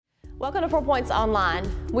Welcome to 4 Points Online.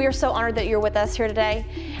 We are so honored that you're with us here today.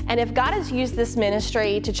 And if God has used this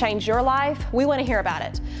ministry to change your life, we want to hear about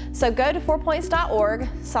it. So go to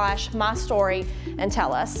 4points.org/mystory and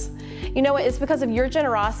tell us. You know what? It's because of your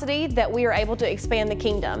generosity that we are able to expand the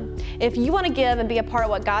kingdom. If you want to give and be a part of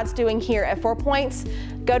what God's doing here at 4 Points,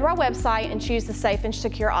 go to our website and choose the safe and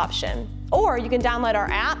secure option. Or you can download our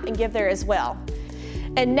app and give there as well.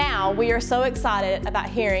 And now we are so excited about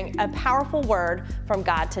hearing a powerful word from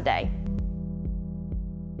God today.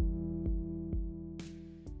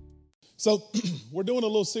 So we're doing a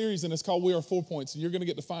little series and it's called We Are 4 Points, and you're going to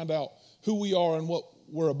get to find out who we are and what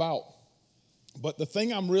we're about. But the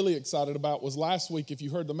thing I'm really excited about was last week, if you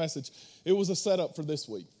heard the message, it was a setup for this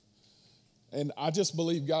week. And I just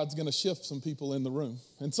believe God's going to shift some people in the room.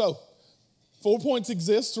 And so 4 Points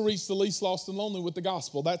exists to reach the least lost and lonely with the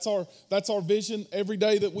gospel. That's our vision. Every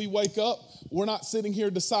day that we wake up, we're not sitting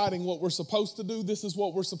here deciding what we're supposed to do. This is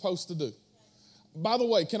what we're supposed to do. By the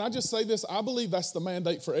way, can I just say this? I believe that's the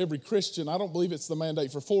mandate for every Christian. I don't believe it's the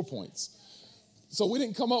mandate for 4 Points. So we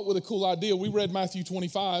didn't come up with a cool idea. We read Matthew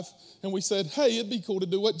 25 and we said, hey, it'd be cool to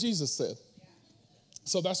do what Jesus said.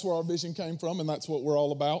 So that's where our vision came from, and that's what we're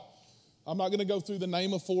all about. I'm not going to go through the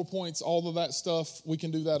name of 4 Points, all of that stuff. We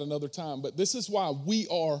can do that another time. But this is why We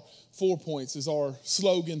Are 4 Points is our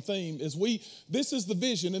slogan theme. This is the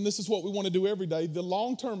vision, and this is what we want to do every day. The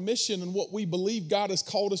long-term mission and what we believe God has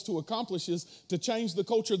called us to accomplish is to change the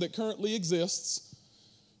culture that currently exists,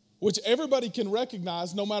 which everybody can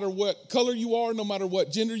recognize, no matter what color you are, no matter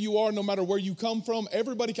what gender you are, no matter where you come from.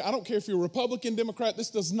 Everybody can, I don't care if you're a Republican, Democrat,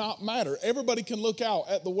 this does not matter. Everybody can look out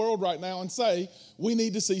at the world right now and say, we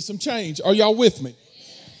need to see some change. Are y'all with me?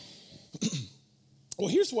 Well,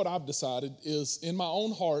 here's what I've decided is in my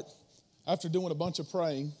own heart, after doing a bunch of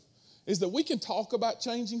praying, is that we can talk about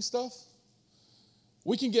changing stuff.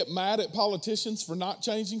 We can get mad at politicians for not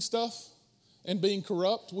changing stuff and being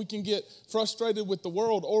corrupt. We can get frustrated with the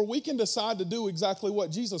world, or we can decide to do exactly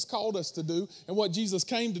what Jesus called us to do and what Jesus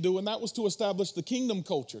came to do, and that was to establish the kingdom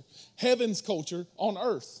culture, heaven's culture on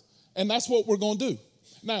earth. And that's what we're going to do.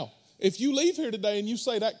 Now, if you leave here today and you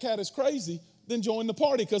say that cat is crazy, then join the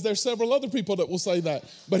party, because there's several other people that will say that.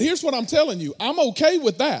 But here's what I'm telling you. I'm okay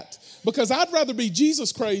with that, because I'd rather be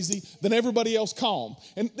Jesus crazy than everybody else calm.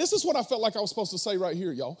 And this is what I felt like I was supposed to say right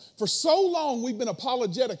here, y'all. For so long, we've been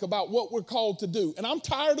apologetic about what we're called to do. And I'm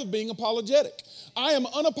tired of being apologetic. I am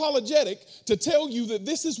unapologetic to tell you that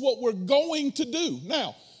this is what we're going to do.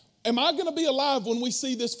 Now, am I going to be alive when we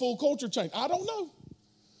see this full culture change? I don't know.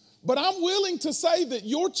 But I'm willing to say that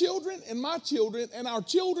your children and my children and our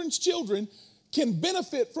children's children can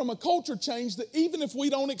benefit from a culture change, that even if we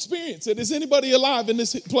don't experience it. Is anybody alive in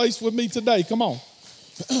this place with me today? Come on.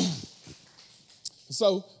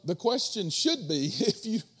 So the question should be, if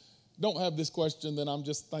you don't have this question, then I'm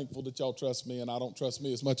just thankful that y'all trust me, and I don't trust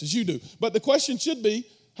me as much as you do. But the question should be,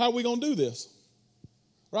 how are we going to do this?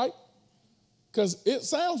 Right? Because it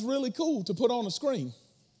sounds really cool to put on a screen.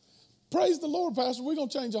 Praise the Lord, Pastor, we're going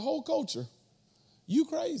to change a whole culture. You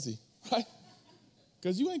crazy, right?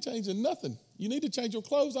 Because you ain't changing nothing. You need to change your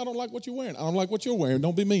clothes. I don't like what you're wearing. I don't like what you're wearing.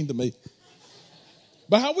 Don't be mean to me.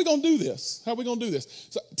 But how are we going to do this? How are we going to do this?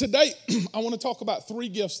 So today, I want to talk about 3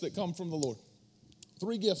 gifts that come from the Lord.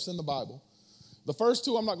 3 gifts in the Bible. The first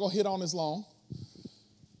 2 I'm not going to hit on as long.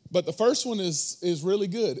 But the first one is really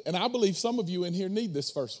good. And I believe some of you in here need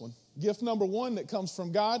this first one. Gift number 1 that comes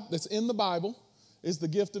from God, that's in the Bible, is the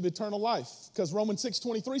gift of eternal life. Because Romans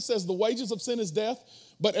 6:23 says the wages of sin is death.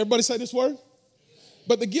 But everybody say this word.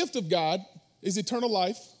 But the gift of God is eternal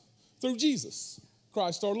life through Jesus,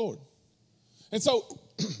 Christ our Lord. And so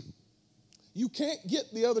you can't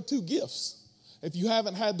get the other 2 gifts if you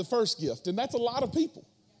haven't had the first gift. And that's a lot of people.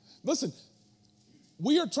 Listen,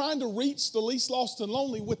 we are trying to reach the least lost and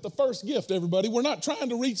lonely with the first gift, everybody. We're not trying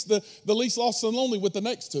to reach the least lost and lonely with the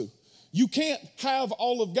next 2. You can't have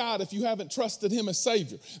all of God if you haven't trusted him as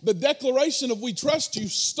Savior. The declaration of we trust you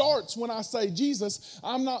starts when I say, Jesus,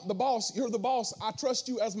 I'm not the boss, you're the boss. I trust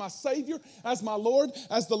you as my Savior, as my Lord,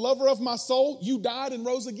 as the lover of my soul. You died and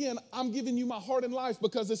rose again. I'm giving you my heart and life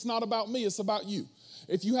because it's not about me, it's about you.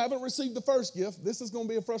 If you haven't received the first gift, this is going to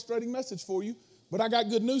be a frustrating message for you, but I got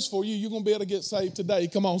good news for you. You're going to be able to get saved today.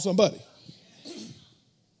 Come on, somebody.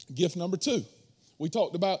 Gift number 2. We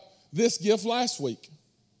talked about this gift last week.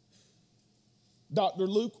 Dr.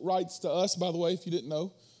 Luke writes to us, by the way, if you didn't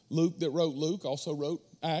know, Luke that wrote Luke also wrote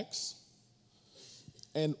Acts.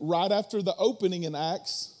 And right after the opening in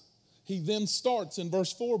Acts, he then starts in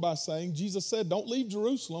verse 4 by saying, Jesus said, don't leave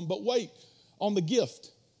Jerusalem, but wait on the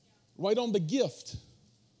gift. Wait on the gift.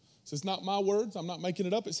 It's not my words. I'm not making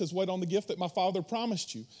it up. It says, wait on the gift that my Father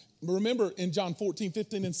promised you. Remember, in John 14,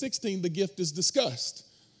 15, and 16, the gift is discussed.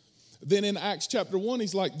 Then in Acts chapter 1,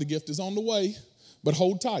 he's like, the gift is on the way, but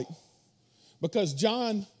hold tight. Because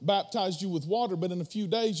John baptized you with water, but in a few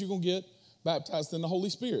days you're going to get baptized in the Holy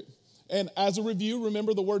Spirit. And as a review,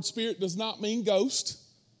 remember the word spirit does not mean ghost.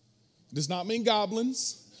 It does not mean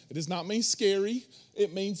goblins. It does not mean scary.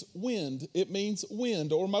 It means wind. It means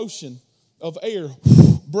wind or motion of air,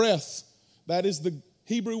 breath. That is the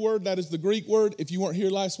Hebrew word. That is the Greek word. If you weren't here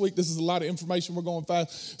last week, this is a lot of information. We're going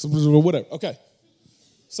fast. So whatever. Okay.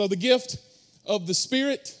 So the gift of the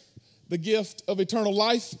Spirit, the gift of eternal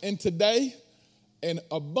life. And today, and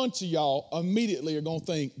a bunch of y'all immediately are going to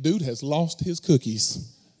think, dude has lost his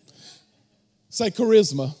cookies. Say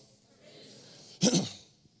charisma. Let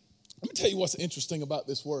me tell you what's interesting about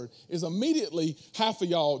this word is immediately half of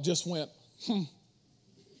y'all just went,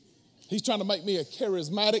 He's trying to make me a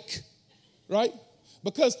charismatic, right?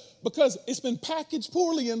 Because it's been packaged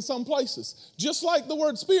poorly in some places. Just like the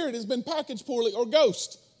word spirit has been packaged poorly, or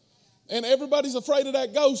ghost. And everybody's afraid of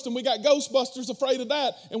that ghost, and we got Ghostbusters afraid of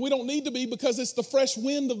that, and we don't need to be because it's the fresh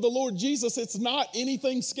wind of the Lord Jesus. It's not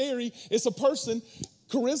anything scary. It's a person.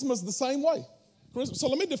 Charisma's the same way. So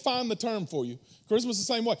let me define the term for you. Charisma's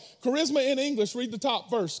the same way. Charisma in English, read the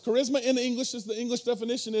top verse. Charisma in English, the English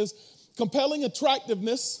definition is compelling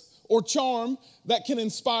attractiveness or charm that can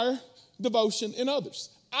inspire devotion in others.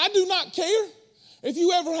 I do not care if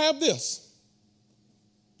you ever have this.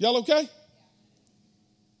 Y'all okay?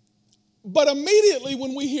 But immediately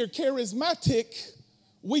when we hear charismatic,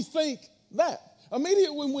 we think that.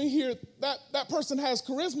 Immediately when we hear that person has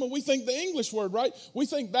charisma, we think the English word, right? We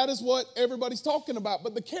think that is what everybody's talking about.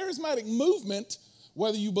 But the charismatic movement,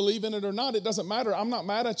 whether you believe in it or not, it doesn't matter. I'm not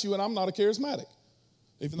mad at you, and I'm not a charismatic.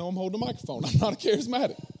 Even though I'm holding a microphone, I'm not a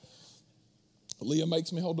charismatic. Leah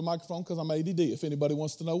makes me hold the microphone because I'm ADD, if anybody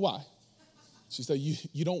wants to know why. She said,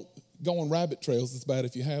 you don't go on rabbit trails. It's bad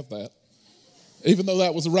if you have that. Even though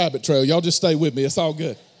that was a rabbit trail, y'all just stay with me. It's all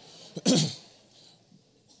good.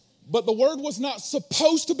 But the word was not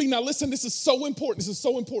supposed to be, now listen, this is so important. This is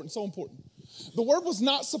so important, so important. The word was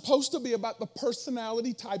not supposed to be about the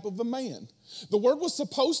personality type of a man. The word was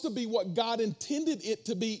supposed to be what God intended it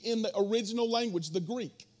to be in the original language, the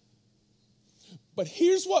Greek. But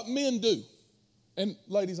here's what men do. And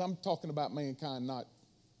ladies, I'm talking about mankind, not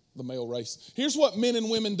the male race. Here's what men and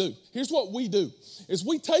women do. Here's what we do, is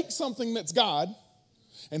we take something that's God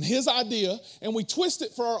and his idea, and we twist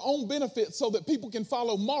it for our own benefit so that people can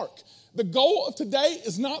follow Mark. The goal of today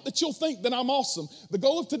is not that you'll think that I'm awesome. The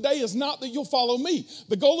goal of today is not that you'll follow me.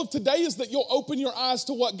 The goal of today is that you'll open your eyes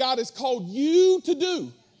to what God has called you to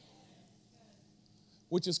do,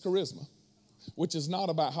 which is charisma, which is not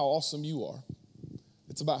about how awesome you are.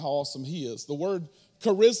 It's about how awesome he is. The word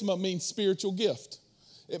charisma means spiritual gift.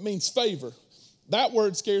 It means favor. That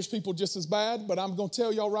word scares people just as bad, but I'm going to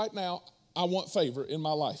tell y'all right now, I want favor in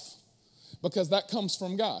my life because that comes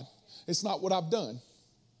from God. It's not what I've done.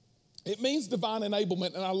 It means divine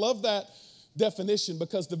enablement, and I love that definition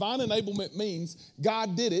because divine enablement means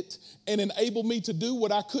God did it and enabled me to do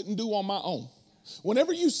what I couldn't do on my own.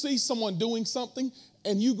 Whenever you see someone doing something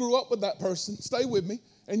and you grew up with that person, stay with me,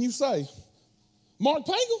 and you say, Mark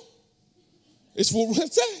Pangle, it's what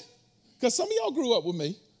it's at. Because some of y'all grew up with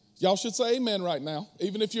me. Y'all should say amen right now,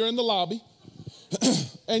 even if you're in the lobby.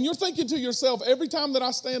 And you're thinking to yourself, every time that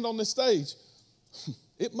I stand on this stage,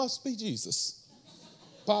 it must be Jesus.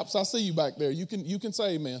 Pops, I see you back there. You can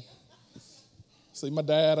say amen. I see my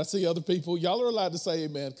dad. I see other people. Y'all are allowed to say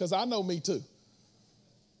amen because I know me too.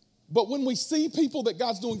 But when we see people that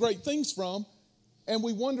God's doing great things from, and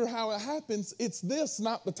we wonder how it happens, it's this,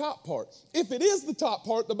 not the top part. If it is the top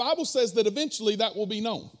part, the Bible says that eventually that will be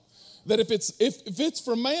known. That if it's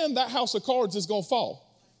for man, that house of cards is going to fall.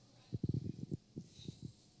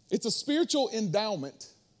 It's a spiritual endowment.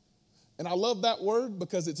 And I love that word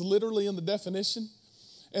because it's literally in the definition.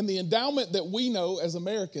 And the endowment that we know as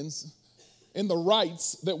Americans, in the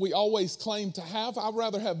rights that we always claim to have, I'd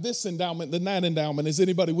rather have this endowment than that endowment. Is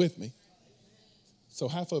anybody with me? So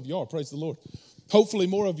half of you are, praise the Lord. Hopefully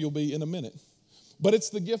more of you will be in a minute. But it's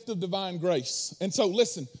the gift of divine grace. And so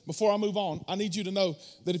listen, before I move on, I need you to know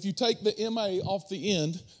that if you take the M-A off the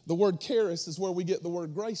end, the word charis is where we get the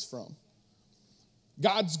word grace from.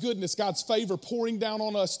 God's goodness, God's favor pouring down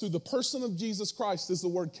on us through the person of Jesus Christ is the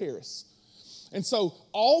word charis. And so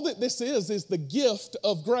all that this is the gift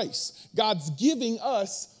of grace. God's giving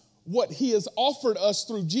us what he has offered us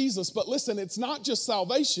through Jesus. But listen, it's not just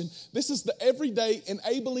salvation. This is the everyday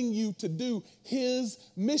enabling you to do his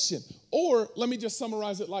mission. Or let me just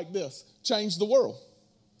summarize it like this. Change the world.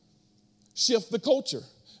 Shift the culture.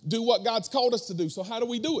 do what God's called us to do. So how do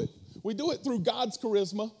we do it? We do it through God's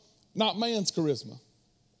charisma, not man's charisma.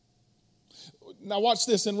 Now watch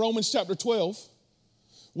this in Romans chapter 12.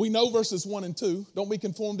 We know verses 1 and 2. Don't be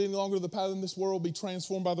conformed any longer to the pattern of this world. Be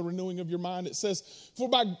transformed by the renewing of your mind. It says, for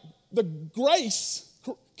by the grace,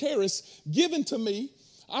 charis, given to me,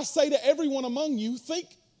 I say to everyone among you,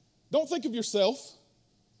 don't think of yourself.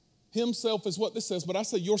 Himself is what this says, but I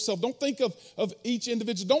say yourself. Don't think of each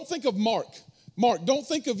individual. Don't think of Mark. Mark, don't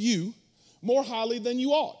think of you more highly than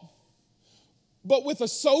you ought. But with a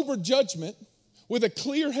sober judgment, with a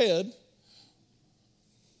clear head.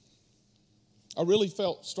 I really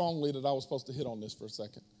felt strongly that I was supposed to hit on this for a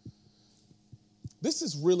second. This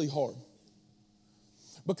is really hard.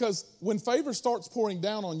 Because when favor starts pouring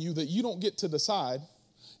down on you that you don't get to decide,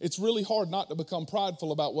 it's really hard not to become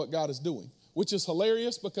prideful about what God is doing, which is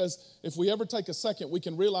hilarious because if we ever take a second, we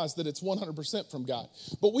can realize that it's 100% from God.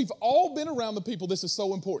 But we've all been around the people, this is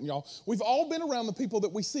so important, y'all. We've all been around the people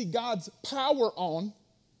that we see God's power on,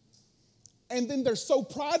 and then they're so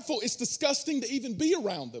prideful, it's disgusting to even be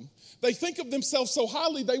around them. They think of themselves so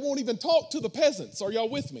highly, they won't even talk to the peasants. Are y'all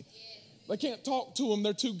with me? They can't talk to them.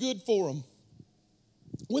 They're too good for them.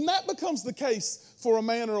 When that becomes the case for a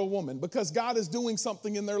man or a woman, because God is doing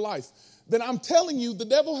something in their life, then I'm telling you, the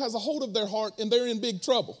devil has a hold of their heart and they're in big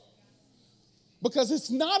trouble. Because it's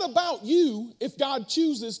not about you if God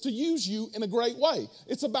chooses to use you in a great way.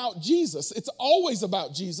 It's about Jesus. It's always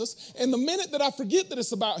about Jesus. And the minute that I forget that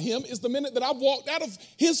it's about him is the minute that I've walked out of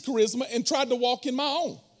his charisma and tried to walk in my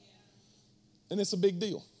own. And it's a big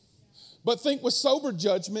deal. But think with sober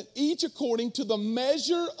judgment, each according to the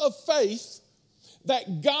measure of faith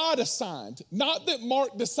that God assigned, not that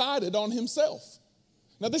Mark decided on himself.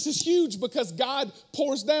 Now this is huge because God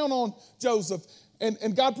pours down on Joseph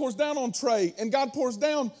and God pours down on Trey and God pours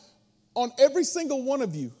down on every single one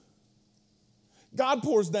of you. God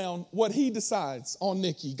pours down what he decides on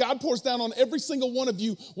Nikki. God pours down on every single one of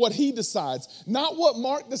you what he decides, not what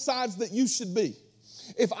Mark decides that you should be.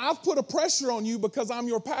 If I've put a pressure on you because I'm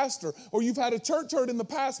your pastor, or you've had a church hurt in the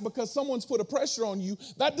past because someone's put a pressure on you,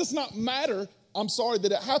 that does not matter. I'm sorry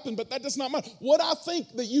that it happened, but that does not matter. What I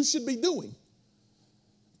think that you should be doing,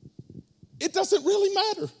 it doesn't really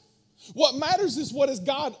matter. What matters is what has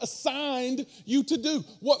God assigned you to do?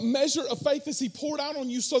 What measure of faith has he poured out on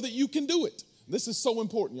you so that you can do it? This is so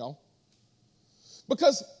important, y'all.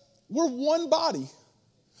 Because we're one body,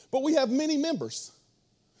 but we have many members.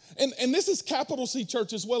 And this is capital C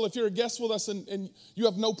Church as well. If you're a guest with us and you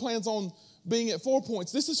have no plans on being at 4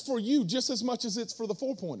 Points, this is for you just as much as it's for the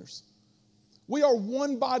 4 Pointers. We are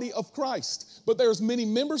one body of Christ, but there's many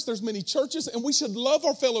members, there's many churches, and we should love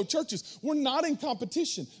our fellow churches. We're not in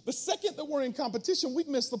competition. The second that we're in competition, we've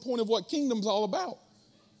missed the point of what kingdom's all about.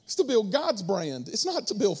 It's to build God's brand. It's not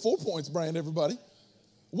to build 4 Points brand, everybody.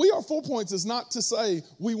 We are 4 Points is not to say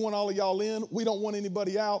we want all of y'all in, we don't want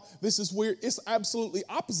anybody out, this is weird. It's absolutely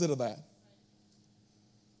opposite of that.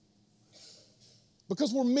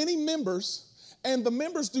 Because we're many members, and the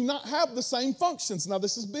members do not have the same functions. Now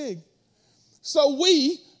this is big. So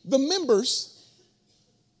we, the members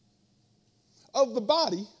of the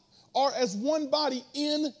body, are as one body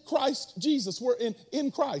in Christ Jesus. We're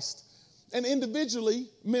in Christ. And individually,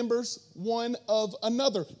 members one of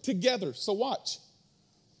another together. So watch.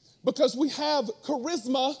 Because we have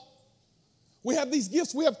charisma, we have these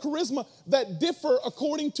gifts, we have charisma that differ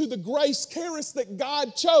according to the grace, charis that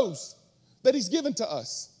God chose, that he's given to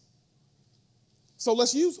us. So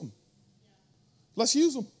let's use them. Let's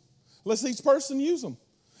use them. Let's each person use them.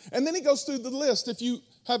 And then he goes through the list. If you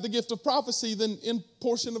have the gift of prophecy, then in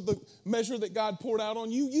portion of the measure that God poured out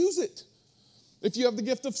on you, use it. If you have the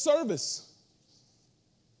gift of service,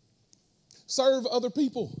 serve other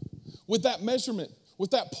people with that measurement, with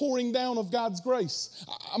that pouring down of God's grace.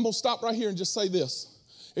 I'm going to stop right here and just say this.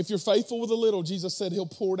 If you're faithful with a little, Jesus said he'll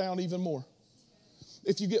pour down even more.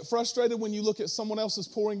 If you get frustrated when you look at someone else's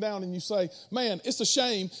pouring down and you say, man, it's a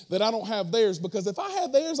shame that I don't have theirs, because if I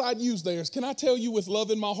had theirs, I'd use theirs. Can I tell you with love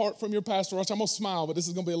in my heart from your pastor? Watch, I'm going to smile, but this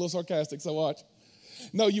is going to be a little sarcastic, so watch.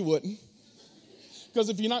 No, you wouldn't. Because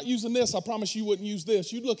if you're not using this, I promise you wouldn't use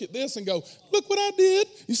this. You'd look at this and go, look what I did.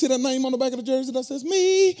 You see that name on the back of the jersey that says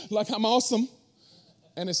me? Like I'm awesome.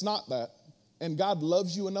 And it's not that. And God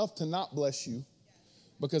loves you enough to not bless you,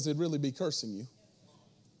 because it'd really be cursing you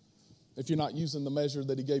if you're not using the measure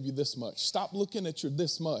that he gave you this much. Stop looking at your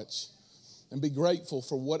this much and be grateful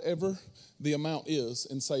for whatever the amount is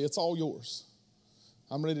and say, it's all yours.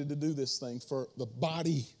 I'm ready to do this thing for the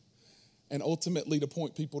body and ultimately to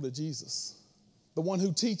point people to Jesus. The one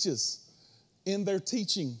who teaches in their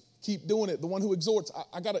teaching, keep doing it. The one who exhorts.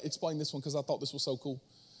 I got to explain this one because I thought this was so cool.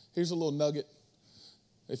 Here's a little nugget.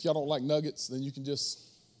 If y'all don't like nuggets, then you can just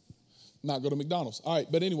not go to McDonald's. All right,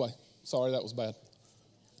 but anyway, sorry, that was bad.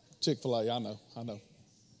 Chick-fil-A, I know.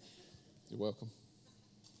 You're welcome.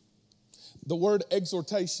 The word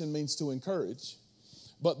exhortation means to encourage,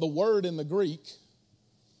 but the word in the Greek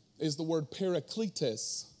is the word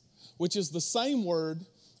parakletos, which is the same word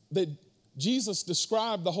that Jesus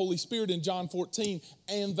described the Holy Spirit in John 14,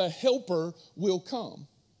 and the helper will come.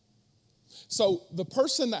 So the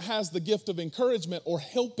person that has the gift of encouragement or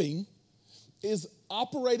helping is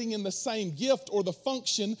operating in the same gift or the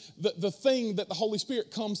function, the thing that the Holy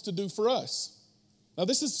Spirit comes to do for us. Now,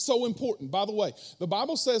 this is so important. By the way, the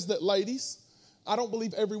Bible says that, ladies, I don't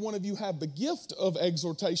believe every one of you have the gift of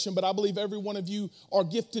exhortation, but I believe every one of you are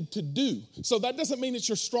gifted to do. So that doesn't mean it's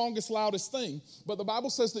your strongest, loudest thing, but the Bible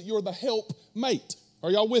says that you're the helpmate. Are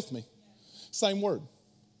y'all with me? Same word.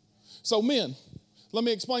 So men, let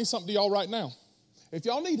me explain something to y'all right now. If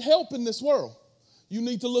y'all need help in this world, you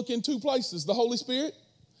need to look in two places, the Holy Spirit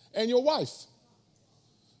and your wife.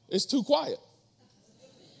 It's too quiet.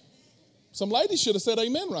 Some ladies should have said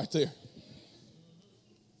amen right there.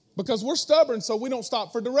 Because we're stubborn, so we don't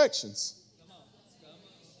stop for directions.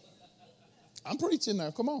 I'm preaching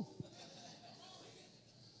now, come on.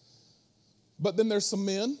 But then there's some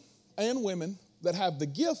men and women that have the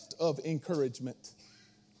gift of encouragement.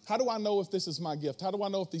 How do I know if this is my gift? How do I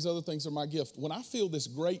know if these other things are my gift? When I feel this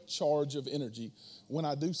great charge of energy when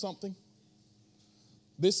I do something,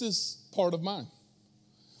 this is part of mine.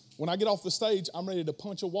 When I get off the stage, I'm ready to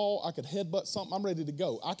punch a wall. I could headbutt something. I'm ready to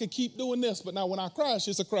go. I could keep doing this, but now when I crash,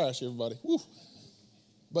 it's a crash, everybody. Woo.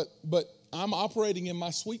 But I'm operating in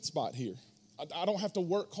my sweet spot here. I don't have to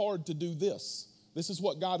work hard to do this. This is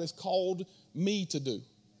what God has called me to do.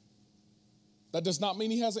 That does not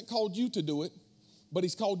mean He hasn't called you to do it, but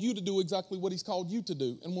He's called you to do exactly what He's called you to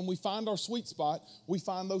do. And when we find our sweet spot, we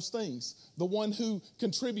find those things. The one who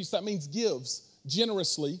contributes, that means gives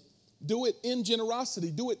generously. Do it in generosity.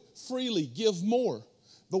 Do it freely. Give more.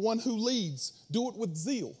 The one who leads, do it with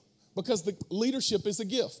zeal, because the leadership is a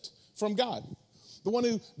gift from God. The one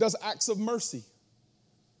who does acts of mercy,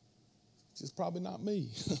 which is probably not me.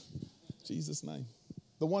 Jesus' name.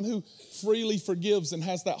 The one who freely forgives and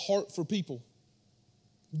has that heart for people.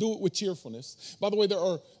 Do it with cheerfulness. By the way, there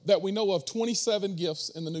are, that we know of, 27 gifts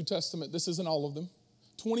in the New Testament. This isn't all of them.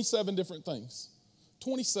 27 different things.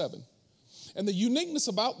 27. And the uniqueness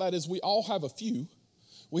about that is we all have a few.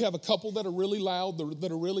 We have a couple that are really loud,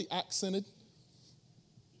 that are really accented.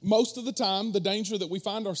 Most of the time, the danger that we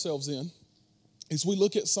find ourselves in is we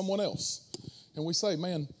look at someone else and we say,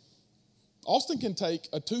 man, Austin can take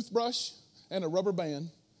a toothbrush and a rubber band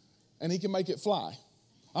and he can make it fly.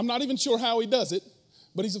 I'm not even sure how he does it,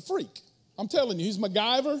 but he's a freak. I'm telling you, he's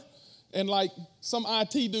MacGyver and like some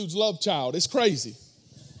IT dude's love child. It's crazy.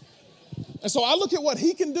 And so I look at what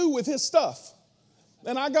he can do with his stuff,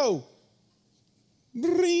 and I go,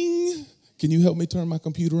 ring. Can you help me turn my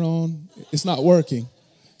computer on? It's not working.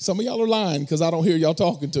 Some of y'all are lying because I don't hear y'all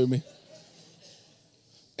talking to me.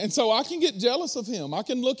 And so I can get jealous of him. I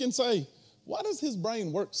can look and say, why does his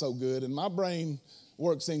brain work so good and my brain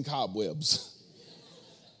works in cobwebs?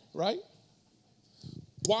 Right?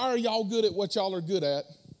 Why are y'all good at what y'all are good at?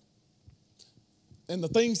 And the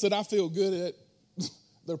things that I feel good at,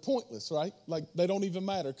 they're pointless, right? Like they don't even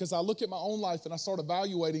matter, because I look at my own life and I start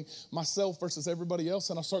evaluating myself versus everybody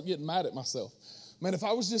else, and I start getting mad at myself. Man, if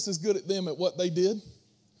I was just as good at them at what they did,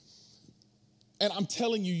 and I'm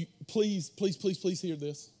telling you, please, please, please, please hear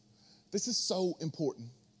this. This is so important,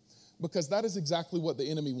 because that is exactly what the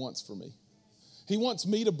enemy wants for me. He wants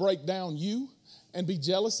me to break down you and be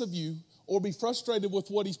jealous of you or be frustrated with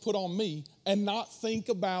what he's put on me and not think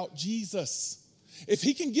about Jesus. If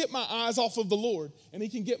he can get my eyes off of the Lord and he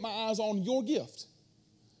can get my eyes on your gift,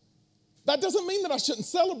 that doesn't mean that I shouldn't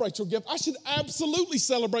celebrate your gift. I should absolutely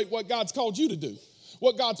celebrate what God's called you to do,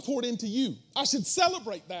 what God's poured into you. I should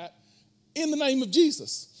celebrate that in the name of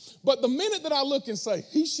Jesus. But the minute that I look and say,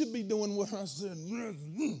 he should be doing what I said,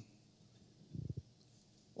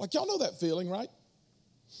 like y'all know that feeling, right?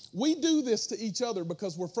 We do this to each other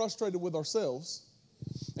because we're frustrated with ourselves.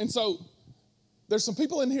 And so there's some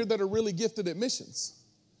people in here that are really gifted at missions,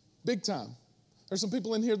 big time. There's some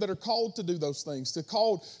people in here that are called to do those things,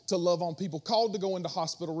 called to love on people, called to go into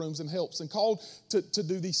hospital rooms and helps, and called to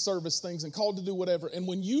do these service things, and called to do whatever. And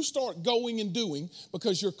when you start going and doing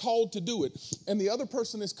because you're called to do it, and the other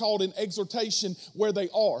person is called in exhortation where they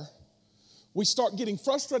are, we start getting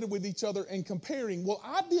frustrated with each other and comparing, well,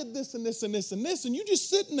 I did this and this and this and this, and you just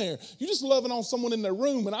sitting there. You're just loving on someone in their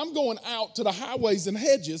room, and I'm going out to the highways and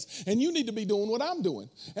hedges, and you need to be doing what I'm doing.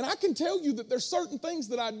 And I can tell you that there's certain things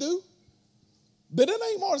that I do that it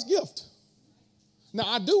ain't Mars' gift. Now,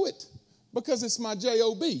 I do it because it's my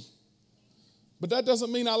job. But that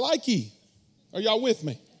doesn't mean I like ye. Are y'all with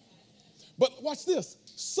me? But watch this.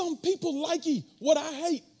 Some people like ye what I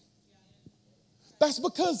hate. That's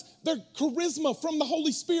because their charisma from the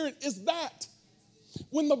Holy Spirit is that.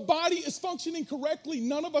 When the body is functioning correctly,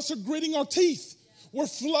 none of us are gritting our teeth. We're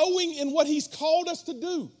flowing in what he's called us to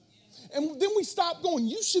do. And then we stop going,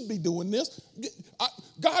 you should be doing this.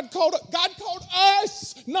 God called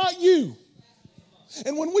us, not you.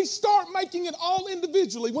 And when we start making it all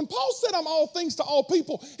individually, when Paul said I'm all things to all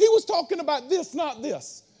people, he was talking about this, not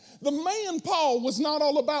this. The man Paul was not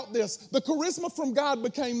all about this. The charisma from God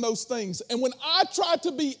became those things. And when I try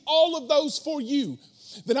to be all of those for you,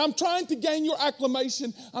 then I'm trying to gain your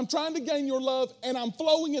acclamation, I'm trying to gain your love, and I'm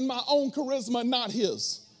flowing in my own charisma, not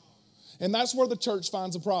his. And that's where the church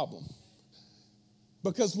finds a problem.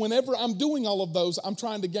 Because whenever I'm doing all of those, I'm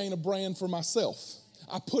trying to gain a brand for myself.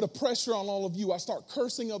 I put a pressure on all of you. I start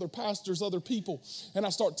cursing other pastors, other people, and I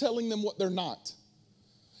start telling them what they're not.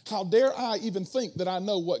 How dare I even think that I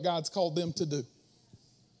know what God's called them to do?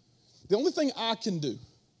 The only thing I can do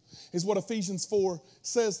is what Ephesians 4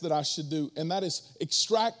 says that I should do, and that is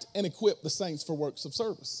extract and equip the saints for works of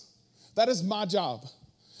service. That is my job.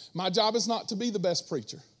 My job is not to be the best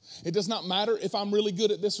preacher. It does not matter if I'm really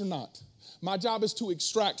good at this or not. My job is to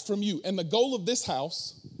extract from you. And the goal of this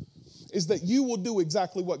house is that you will do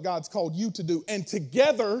exactly what God's called you to do. And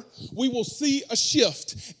together we will see a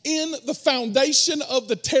shift in the foundation of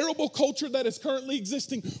the terrible culture that is currently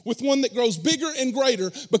existing with one that grows bigger and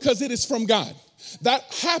greater because it is from God. That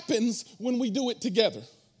happens when we do it together.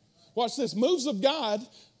 Watch this. Moves of God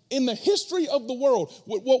in the history of the world,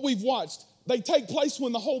 what we've watched, they take place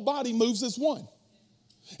when the whole body moves as one.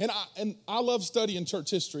 And I love studying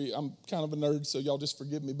church history. I'm kind of a nerd, so y'all just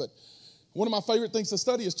forgive me. But one of my favorite things to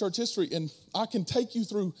study is church history. And I can take you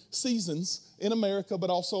through seasons in America, but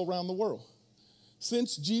also around the world.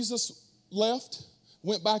 Since Jesus left,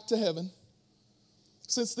 went back to heaven,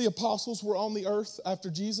 since the apostles were on the earth after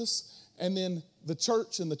Jesus, and then the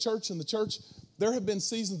church and the church and the church, there have been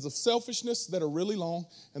seasons of selfishness that are really long,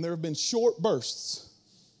 and there have been short bursts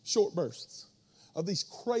of these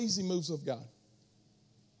crazy moves of God.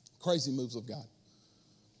 Crazy moves of God.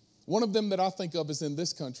 One of them that I think of is in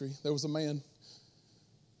this country. There was a man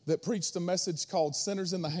that preached a message called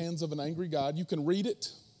Sinners in the Hands of an Angry God. You can read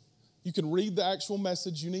it. You can read the actual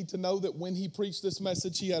message. You need to know that when he preached this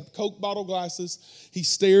message, he had Coke bottle glasses. He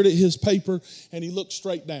stared at his paper and he looked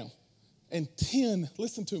straight down. And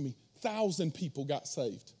 1,000 people got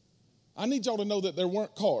saved. I need y'all to know that there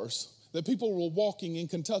weren't cars, that people were walking in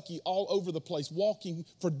Kentucky all over the place, walking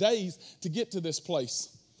for days to get to this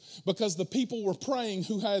place. Because the people were praying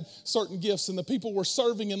who had certain gifts, and the people were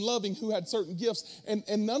serving and loving who had certain gifts, and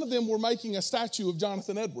none of them were making a statue of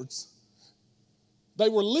Jonathan Edwards. They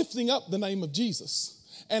were lifting up the name of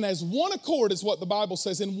Jesus. And as one accord is what the Bible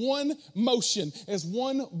says, in one motion, as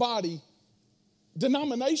one body,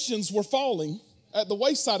 denominations were falling at the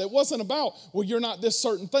wayside. It wasn't about, well, you're not this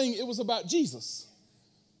certain thing. It was about Jesus.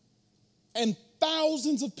 And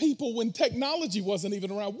thousands of people when technology wasn't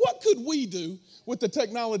even around. What could we do with the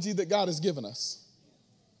technology that God has given us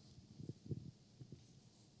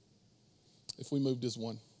if we moved as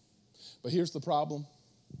one? But here's the problem.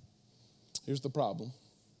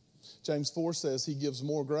 James 4 says he gives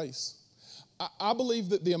more grace. I believe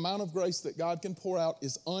that the amount of grace that God can pour out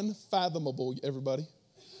is unfathomable, everybody.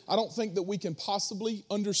 I don't think that we can possibly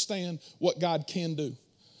understand what God can do.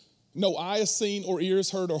 No eye has seen or ear has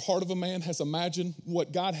heard or heart of a man has imagined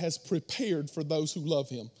what God has prepared for those who love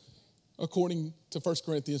him, according to 1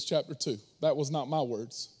 Corinthians chapter 2. That was not my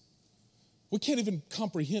words. We can't even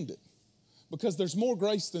comprehend it because there's more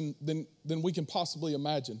grace than we can possibly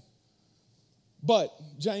imagine. But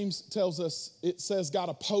James tells us, it says God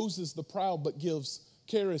opposes the proud but gives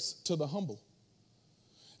charis to the humble.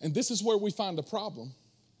 And this is where we find a problem,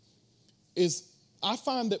 is I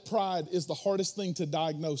find that pride is the hardest thing to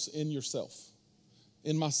diagnose in yourself,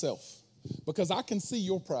 in myself, because I can see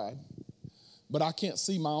your pride, but I can't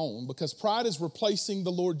see my own, because pride is replacing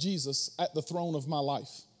the Lord Jesus at the throne of my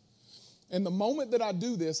life. And the moment that I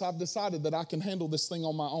do this, I've decided that I can handle this thing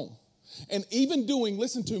on my own. And even doing,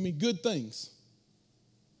 listen to me, good things.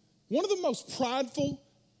 One of the most prideful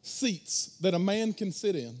seats that a man can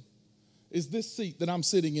sit in is this seat that I'm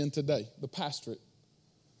sitting in today, the pastorate.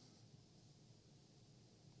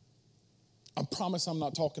 I promise I'm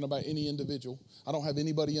not talking about any individual. I don't have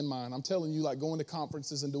anybody in mind. I'm telling you, like going to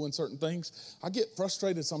conferences and doing certain things, I get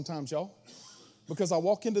frustrated sometimes, y'all, because I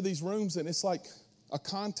walk into these rooms and it's like a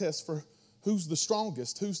contest for who's the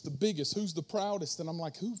strongest, who's the biggest, who's the proudest. And I'm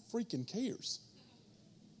like, who freaking cares?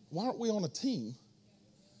 Why aren't we on a team?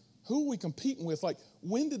 Who are we competing with? Like,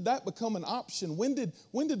 when did that become an option? When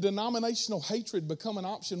did denominational hatred become an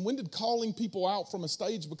option? When did calling people out from a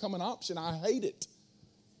stage become an option? I hate it.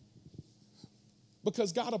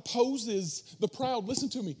 Because God opposes the proud. Listen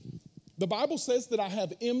to me. The Bible says that I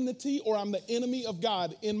have enmity, or I'm the enemy of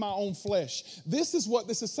God in my own flesh. This is what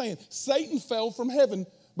this is saying. Satan fell from heaven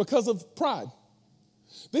because of pride.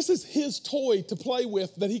 This is his toy to play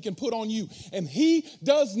with that he can put on you. And he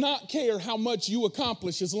does not care how much you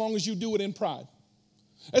accomplish as long as you do it in pride.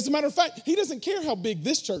 As a matter of fact, he doesn't care how big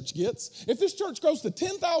this church gets. If this church grows to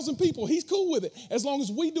 10,000 people, he's cool with it as long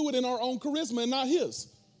as we do it in our own charisma and not his.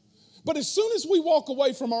 But as soon as we walk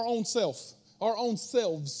away from our own self, our own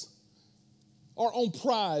selves, our own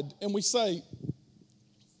pride, and we say,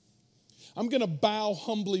 I'm going to bow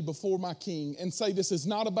humbly before my King and say, this is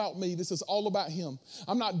not about me. This is all about him.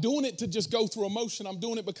 I'm not doing it to just go through emotion. I'm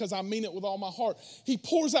doing it because I mean it with all my heart. He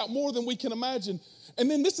pours out more than we can imagine. And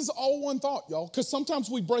then this is all one thought, y'all, because sometimes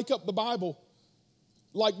we break up the Bible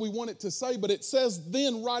like we want it to say, but it says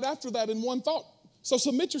then right after that in one thought. So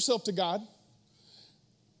submit yourself to God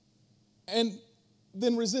and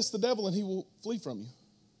then resist the devil and he will flee from you.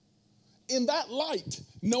 In that light,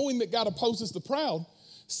 knowing that God opposes the proud,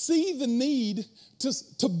 see the need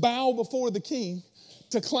to bow before the King,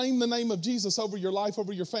 to claim the name of Jesus over your life,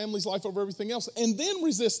 over your family's life, over everything else, and then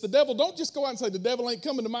resist the devil. Don't just go out and say, the devil ain't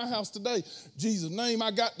coming to my house today. Jesus' name,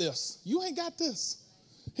 I got this. You ain't got this.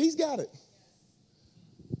 He's got it.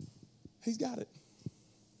 He's got it.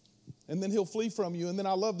 And then he'll flee from you. And then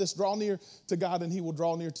I love this, draw near to God and he will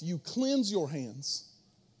draw near to you. Cleanse your hands.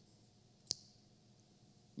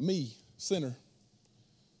 Me, sinner.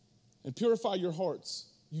 And purify your hearts,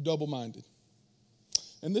 you double-minded.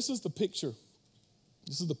 And this is the picture.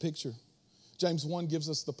 This is the picture. James 1 gives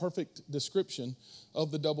us the perfect description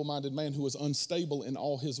of the double-minded man who is unstable in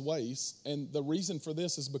all his ways. And the reason for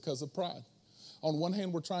this is because of pride. On one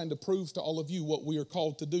hand, we're trying to prove to all of you what we are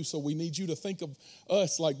called to do. So we need you to think of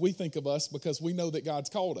us like we think of us because we know that God's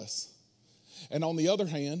called us. And on the other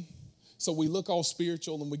hand, so we look all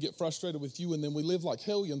spiritual and we get frustrated with you, and then we live like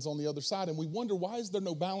hellions on the other side, and we wonder, why is there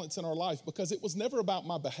no balance in our life? Because it was never about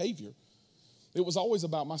my behavior. It was always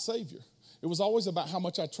about my Savior. It was always about how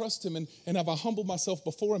much I trust him, and have I humbled myself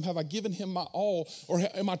before him? Have I given him my all? Or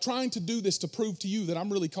am I trying to do this to prove to you that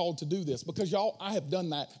I'm really called to do this? Because y'all, I have done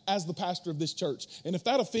that as the pastor of this church. And if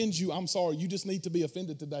that offends you, I'm sorry. You just need to be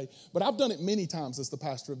offended today. But I've done it many times as the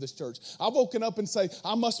pastor of this church. I've woken up and say,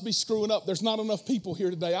 I must be screwing up. There's not enough people here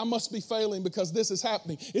today. I must be failing because this is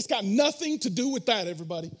happening. It's got nothing to do with that,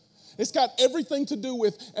 everybody. It's got everything to do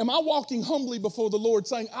with, am I walking humbly before the Lord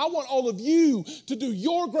saying, I want all of you to do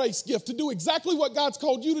your grace gift, to do exactly what God's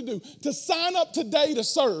called you to do, to sign up today to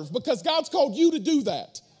serve because God's called you to do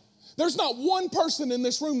that. There's not one person in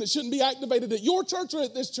this room that shouldn't be activated at your church or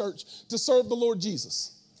at this church to serve the Lord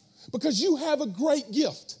Jesus because you have a great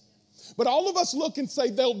gift. But all of us look and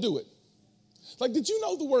say they'll do it. Like, did you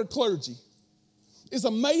know the word clergy is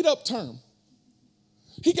a made-up term?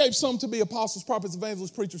 He gave some to be apostles, prophets,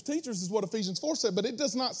 evangelists, preachers, teachers, is what Ephesians 4 said. But it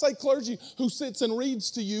does not say clergy who sits and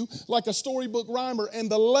reads to you like a storybook rhymer, and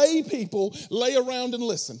the lay people lay around and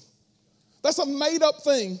listen. That's a made-up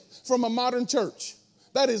thing from a modern church.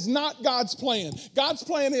 That is not God's plan. God's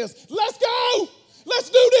plan is, let's go. Let's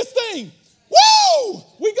do this thing. Woo!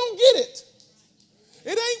 We gonna get it.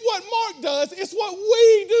 It ain't what Mark does. It's what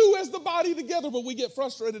we do as the body together. But we get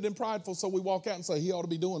frustrated and prideful, so we walk out and say, he ought to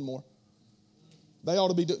be doing more. They ought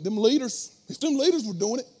to be them leaders. If them leaders were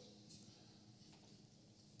doing it.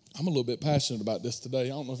 I'm a little bit passionate about this today. I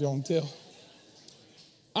don't know if y'all can tell.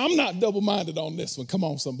 I'm not double-minded on this one. Come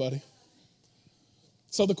on, somebody.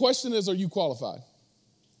 So the question is, are you qualified?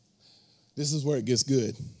 This is where it gets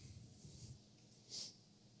good.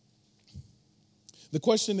 The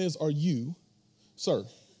question is, are you, sir,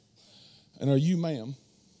 and are you, ma'am,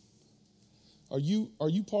 are you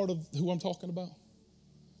part of who I'm talking about?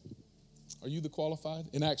 Are you the qualified?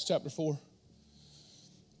 In Acts chapter 4,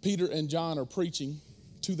 Peter and John are preaching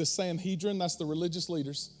to the Sanhedrin. That's the religious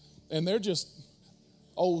leaders. And they're just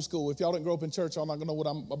old school. If y'all didn't grow up in church, y'all not going to know what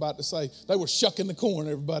I'm about to say. They were shucking the corn,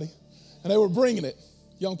 everybody. And they were bringing it.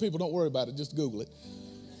 Young people, don't worry about it. Just Google it.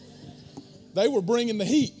 They were bringing the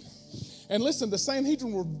heat. And listen, the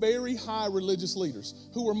Sanhedrin were very high religious leaders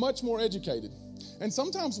who were much more educated. And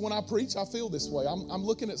sometimes when I preach, I feel this way. I'm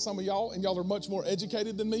looking at some of y'all, and y'all are much more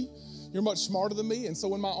educated than me. You're much smarter than me. And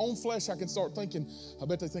so in my own flesh, I can start thinking, I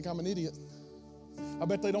bet they think I'm an idiot. I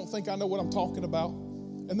bet they don't think I know what I'm talking about.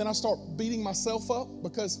 And then I start beating myself up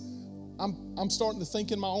because I'm starting to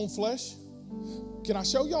think in my own flesh. Can I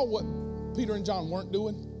show y'all what Peter and John weren't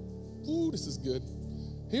doing? Ooh, this is good.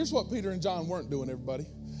 Here's what Peter and John weren't doing, everybody.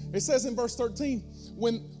 It says in verse 13,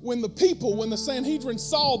 when the Sanhedrin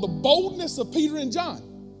saw the boldness of Peter and John,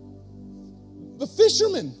 the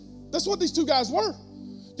fishermen, that's what these two guys were.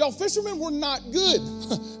 Y'all, fishermen were not good.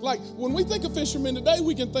 Like, when we think of fishermen today,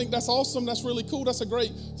 we can think that's awesome, that's really cool, that's a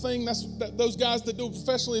great thing, those guys that do it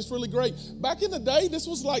professionally, it's really great. Back in the day, this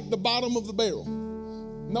was like the bottom of the barrel.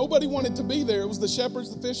 Nobody wanted to be there. It was the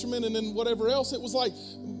shepherds, the fishermen, and then whatever else. It was like,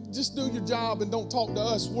 just do your job and don't talk to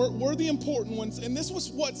us. We're the important ones, and this was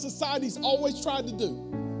what society's always tried to do.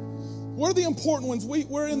 We're the important ones.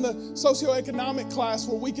 We're in the socioeconomic class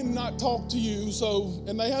where we cannot talk to you. So,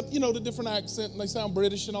 and they have, the different accent, and they sound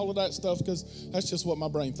British and all of that stuff, because that's just what my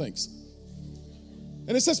brain thinks.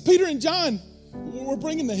 And it says Peter and John were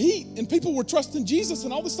bringing the heat, and people were trusting Jesus,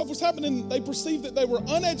 and all this stuff was happening. They perceived that they were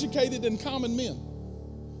uneducated and common men.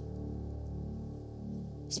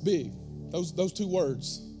 It's big. Those two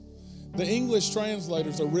words. The English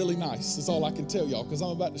translators are really nice. That's all I can tell y'all, because I'm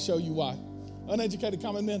about to show you why. Uneducated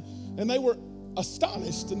common men. And they were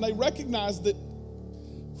astonished, and they recognized that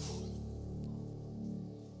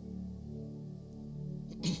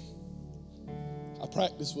I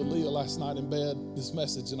practiced with Leah last night in bed this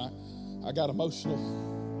message, and I got emotional.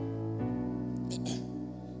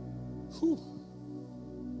 Whew.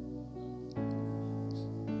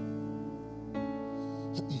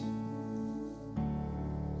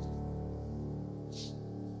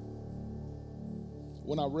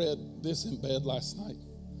 When I read this in bed last night,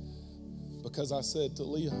 because I said to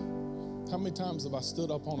Leah, how many times have I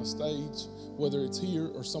stood up on a stage, whether it's here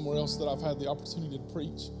or somewhere else that I've had the opportunity to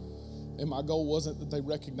preach, and my goal wasn't that they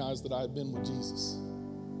recognized that I had been with Jesus.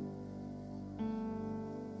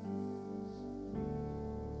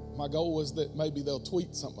 My goal was that maybe they'll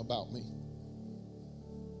tweet something about me.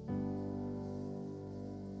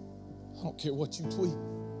 I don't care what you tweet.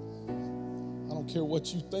 I don't care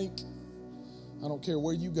what you think. I don't care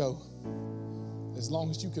where you go, as long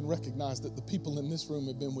as you can recognize that the people in this room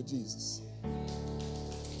have been with Jesus.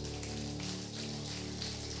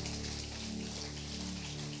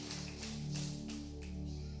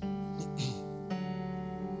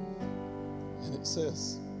 And it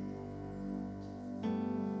says,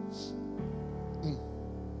 thank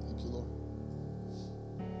you, Lord.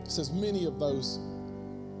 It says, many of those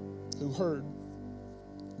who heard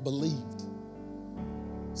believed.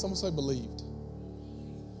 Someone say believed.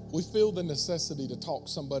 We feel the necessity to talk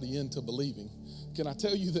somebody into believing. Can I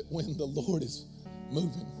tell you that when the Lord is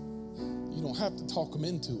moving, you don't have to talk them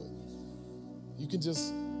into it. You can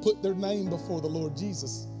just put their name before the Lord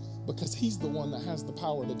Jesus, because he's the one that has the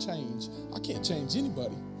power to change. I can't change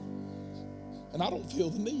anybody, and I don't feel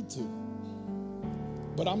the need to.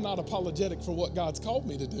 But I'm not apologetic for what God's called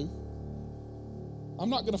me to do. I'm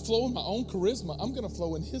not going to flow in my own charisma. I'm going to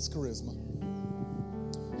flow in his charisma.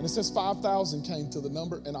 And it says 5,000 came to the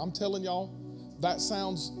number. And I'm telling y'all, that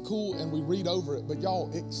sounds cool and we read over it. But y'all,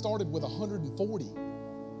 it started with 140.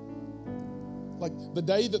 Like the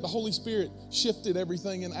day that the Holy Spirit shifted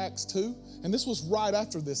everything in Acts 2. And this was right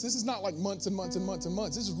after this. This is not like months and months and months and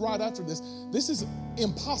months. This is right after this. This is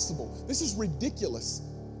impossible. This is ridiculous.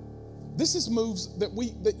 This is moves that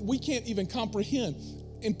we can't even comprehend.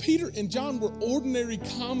 And Peter and John were ordinary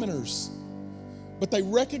commoners, but they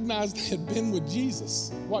recognized they had been with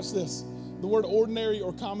Jesus. Watch this. The word ordinary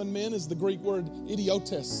or common men is the Greek word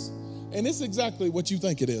idiotes. And it's exactly what you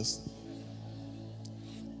think it is.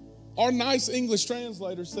 Our nice English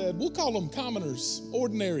translator said, we'll call them commoners,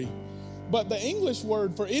 ordinary. But the English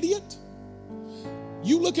word for idiot,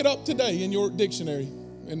 you look it up today in your dictionary,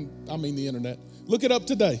 and I mean the internet. Look it up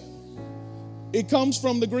today. It comes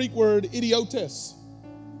from the Greek word idiotes,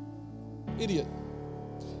 idiot.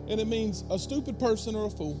 And it means a stupid person or a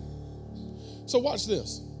fool. So watch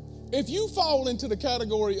this. If you fall into the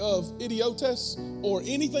category of idiotes or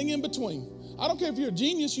anything in between, I don't care if you're a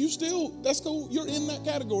genius, that's cool. You're in that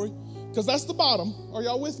category because that's the bottom. Are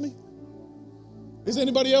y'all with me? Is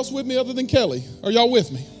anybody else with me other than Kelly? Are y'all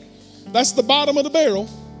with me? That's the bottom of the barrel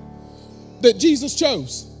that Jesus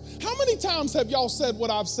chose. How many times have y'all said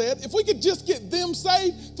what I've said? If we could just get them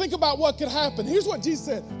saved, think about what could happen. Here's what Jesus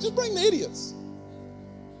said. Just bring the idiots.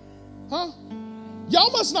 Huh?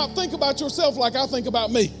 Y'all must not think about yourself like I think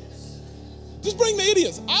about me. Just bring the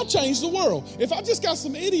idiots. I'll change the world. If I just got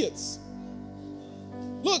some idiots.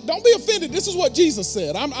 Look, don't be offended. This is what Jesus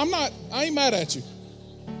said. I ain't mad at you.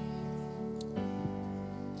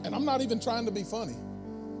 And I'm not even trying to be funny.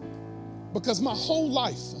 Because my whole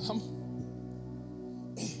life,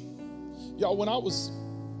 y'all, when I was,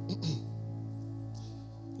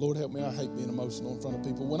 Lord help me, I hate being emotional in front of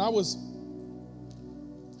people. When I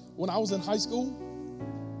was in high school,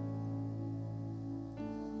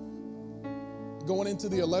 Going into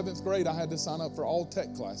the 11th grade, I had to sign up for all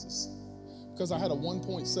tech classes because I had a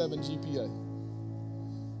 1.7 GPA.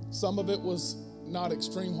 Some of it was not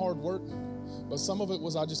extreme hard work, but some of it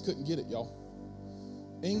was I just couldn't get it,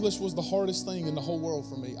 y'all. English was the hardest thing in the whole world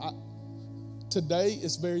for me. Today,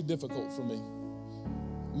 it's very difficult for me.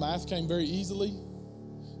 Math came very easily,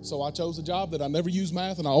 so I chose a job that I never use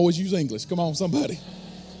math and I always use English. Come on, somebody.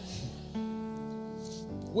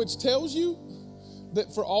 Which tells you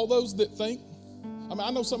that for all those that think, I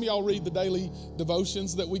know some of y'all read the daily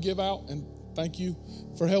devotions that we give out, and thank you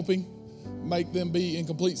for helping make them be in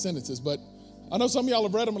complete sentences. But I know some of y'all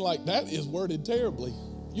have read them and like, that is worded terribly.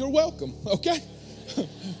 You're welcome, okay?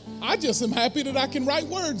 I just am happy that I can write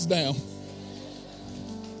words down.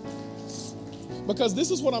 Because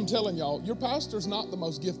this is what I'm telling y'all. Your pastor's not the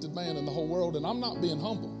most gifted man in the whole world, and I'm not being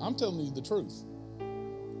humble. I'm telling you the truth.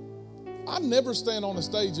 I never stand on a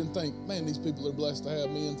stage and think, man, these people are blessed to have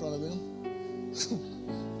me in front of them.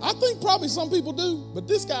 I think probably some people do, but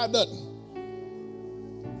this guy doesn't.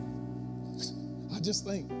 I just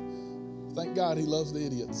think, thank God he loves the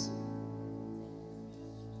idiots.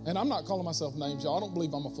 And I'm not calling myself names, y'all. I don't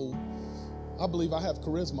believe I'm a fool. I believe I have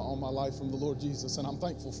charisma on my life from the Lord Jesus, and I'm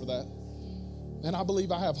thankful for that. And I believe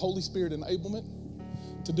I have Holy Spirit enablement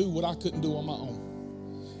to do what I couldn't do on my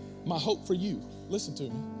own. My hope for you, listen to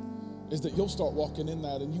me, is that you'll start walking in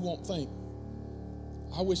that and you won't think,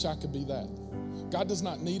 I wish I could be that. God does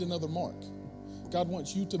not need another Mark. God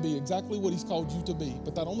wants you to be exactly what he's called you to be,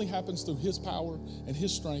 but that only happens through his power and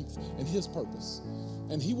his strength and his purpose.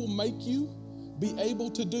 And he will make you be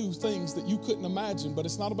able to do things that you couldn't imagine, but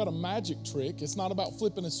it's not about a magic trick. It's not about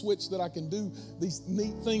flipping a switch that I can do these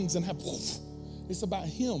neat things and have, it's about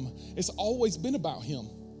him. It's always been about him.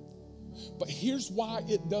 But here's why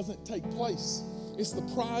it doesn't take place. It's the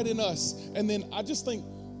pride in us. And then I just think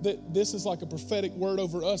that this is like a prophetic word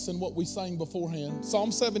over us and what we sang beforehand.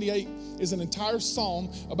 Psalm 78 is an entire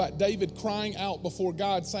psalm about David crying out before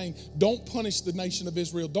God saying, don't punish the nation of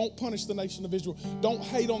Israel. Don't punish the nation of Israel. Don't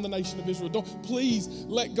hate on the nation of Israel. Please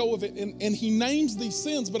let go of it. And he names these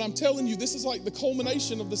sins, but I'm telling you, this is like the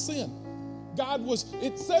culmination of the sin.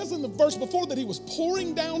 It says in the verse before that he was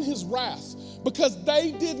pouring down his wrath because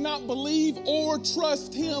they did not believe or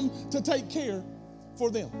trust him to take care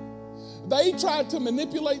for them. They tried to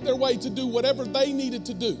manipulate their way to do whatever they needed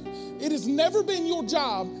to do. It has never been your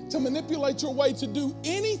job to manipulate your way to do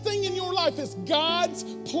anything in your life. It's God's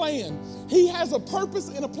plan. He has a purpose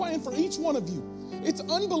and a plan for each one of you. It's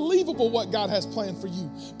unbelievable what God has planned for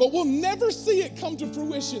you, but we'll never see it come to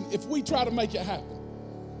fruition if we try to make it happen.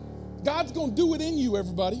 God's going to do it in you,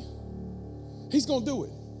 everybody. He's going to do it.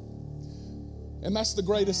 And that's the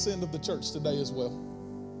greatest sin of the church today as well.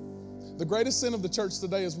 The greatest sin of the church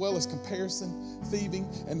today as well is comparison, thieving,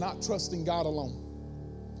 and not trusting God alone.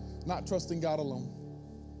 Not trusting God alone.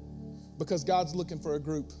 Because God's looking for a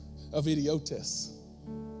group of idiotes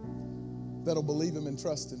that'll believe him and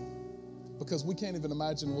trust him. Because we can't even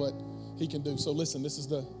imagine what he can do. So listen, this is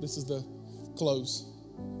the close.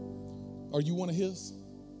 Are you one of his?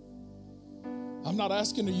 I'm not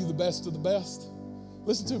asking, are you the best of the best?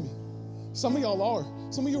 Listen to me. Some of y'all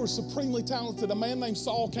are. Some of you are supremely talented. A man named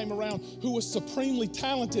Saul came around who was supremely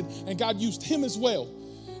talented, and God used him as well.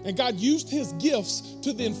 And God used his gifts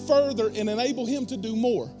to then further and enable him to do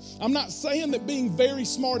more. I'm not saying that being very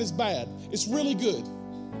smart is bad. It's really good.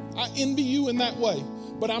 I envy you in that way.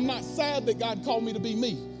 But I'm not sad that God called me to be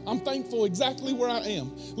me. I'm thankful exactly where I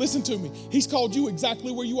am. Listen to me. He's called you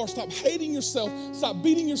exactly where you are. Stop hating yourself. Stop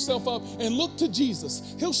beating yourself up and look to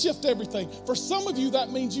Jesus. He'll shift everything. For some of you,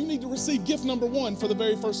 that means you need to receive gift number 1 for the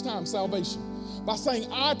very first time, salvation, by saying,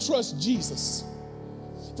 I trust Jesus.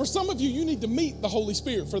 For some of you, you need to meet the Holy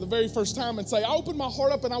Spirit for the very first time and say, I open my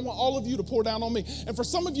heart up and I want all of you to pour down on me. And for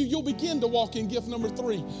some of you, you'll begin to walk in gift number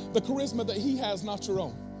 3, the charisma that he has, not your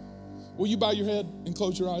own. Will you bow your head and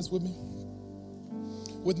close your eyes with me?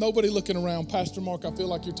 With nobody looking around, Pastor Mark, I feel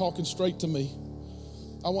like you're talking straight to me.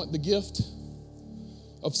 I want the gift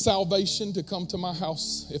of salvation to come to my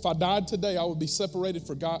house. If I died today, I would be separated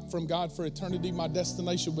from God for eternity. My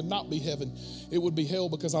destination would not be heaven. It would be hell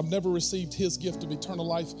because I've never received his gift of eternal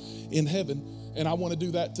life in heaven, and I want to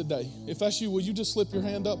do that today. If that's you, will you just slip your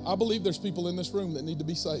hand up? I believe there's people in this room that need to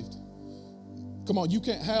be saved. Come on, you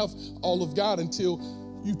can't have all of God until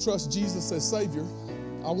you trust Jesus as Savior.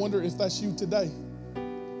 I wonder if that's you today.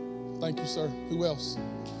 Thank you, sir. Who else?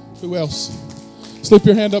 Who else? Slip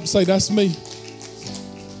your hand up and say, that's me.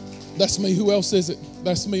 That's me. Who else is it?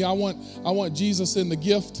 That's me. I want Jesus in the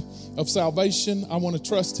gift of salvation. I want to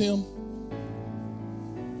trust him.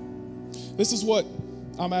 This is what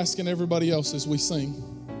I'm asking everybody else as we sing.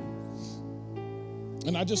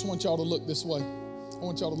 And I just want y'all to look this way. I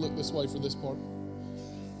want y'all to look this way for this part.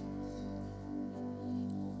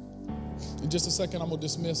 In just a second, I'm going to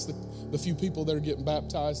dismiss the few people that are getting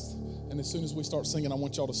baptized. And as soon as we start singing, I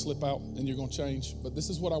want y'all to slip out and you're going to change. But this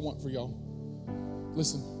is what I want for y'all.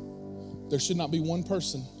 Listen, there should not be one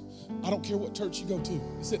person. I don't care what church you go to.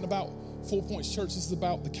 This isn't about 4 Points Church. This is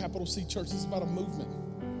about the capital C Church. This is about a movement.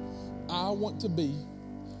 I want to be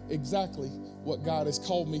exactly what God has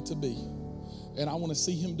called me to be. And I want to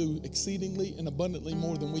see him do exceedingly and abundantly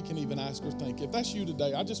more than we can even ask or think. If that's you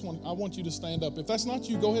today, I want you to stand up. If that's not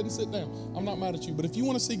you, go ahead and sit down. I'm not mad at you. But if you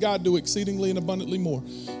want to see God do exceedingly and abundantly more,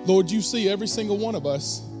 Lord, you see every single one of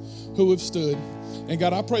us who have stood. And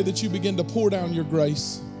God, I pray that you begin to pour down your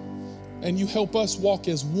grace and you help us walk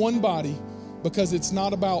as one body, because it's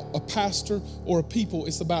not about a pastor or a people,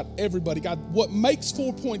 it's about everybody. God, what makes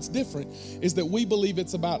 4 Points different is that we believe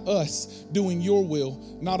it's about us doing your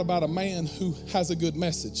will, not about a man who has a good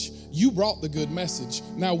message. You brought the good message.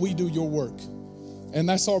 Now we do your work. And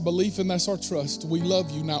that's our belief and that's our trust. We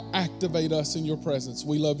love you. Now activate us in your presence.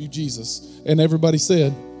 We love you, Jesus. And everybody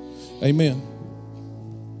said, amen.